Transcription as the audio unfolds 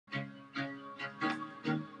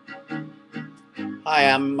Hi,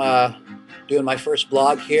 I'm doing my first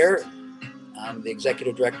blog here. I'm the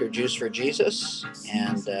executive director of Jews for Jesus,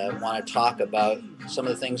 and want to talk about some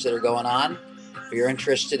of the things that are going on. If you're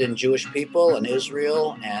interested in Jewish people and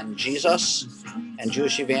Israel and Jesus and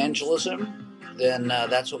Jewish evangelism, then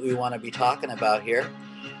that's what we want to be talking about here.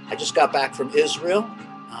 I just got back from Israel,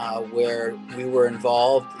 where we were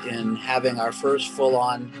involved in having our first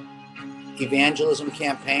full-on evangelism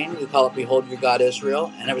campaign. We call it Behold Your God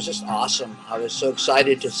Israel, and it was just awesome. I was so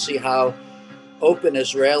excited to see how open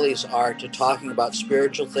Israelis are to talking about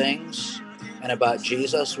spiritual things and about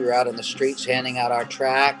Jesus. We were out in the streets handing out our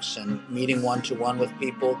tracts and meeting one-to-one with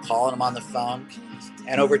people, calling them on the phone.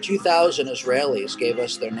 And over 2,000 Israelis gave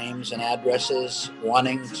us their names and addresses,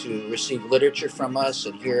 wanting to receive literature from us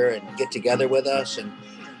and hear and get together with us. And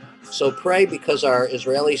so pray, because our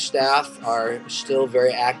Israeli staff are still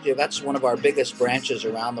very active. That's one of our biggest branches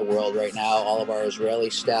around the world right now. All of our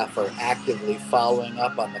Israeli staff are actively following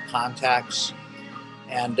up on the contacts.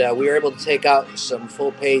 And we were able to take out some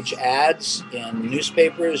full-page ads in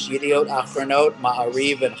newspapers, Yediot Achronot,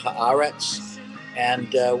 Ma'ariv, and Haaretz.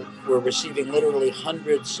 And we're receiving literally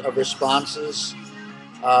hundreds of responses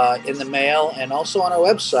in the mail and also on our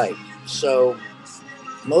website. So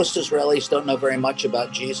most Israelis don't know very much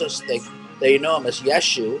about Jesus. They know him as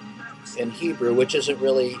Yeshu in Hebrew, which isn't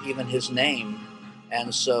really even his name.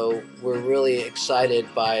 And so we're really excited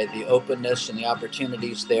by the openness and the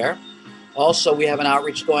opportunities there. Also, we have an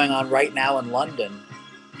outreach going on right now in London.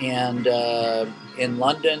 And in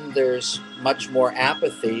London, there's much more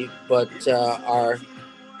apathy, but our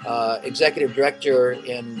executive director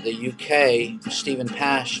in the UK, Stephen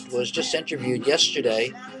Pash, was just interviewed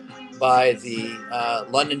yesterday by the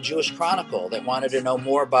London Jewish Chronicle that wanted to know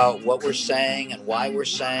more about what we're saying and why we're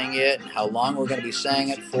saying it, and how long we're going to be saying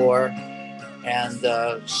it for.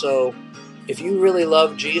 And so if you really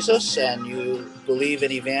love Jesus and you believe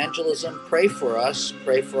in evangelism, pray for us.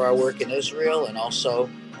 Pray for our work in Israel and also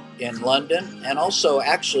in London. And also,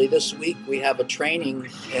 actually, this week we have a training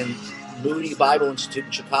in Moody Bible Institute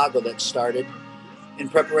in Chicago that started in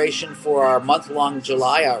preparation for our month-long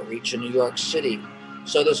July outreach in New York City.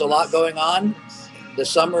 So there's a lot going on. The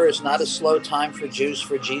summer is not a slow time for Jews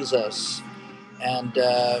for Jesus. And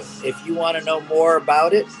if you want to know more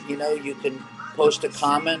about it, you can post a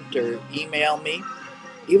comment or email me.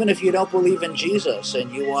 Even if you don't believe in Jesus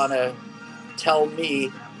and you want to tell me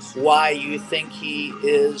why you think he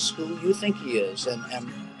is who you think he is, and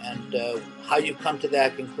how you come to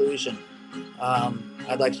that conclusion.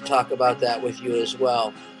 I'd like to talk about that with you as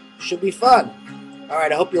well. Should be fun. All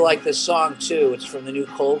right, I hope you like this song too. It's from the new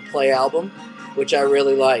Coldplay album, which I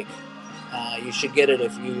really like. You should get it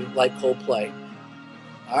if you like Coldplay.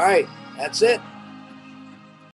 All right, that's it.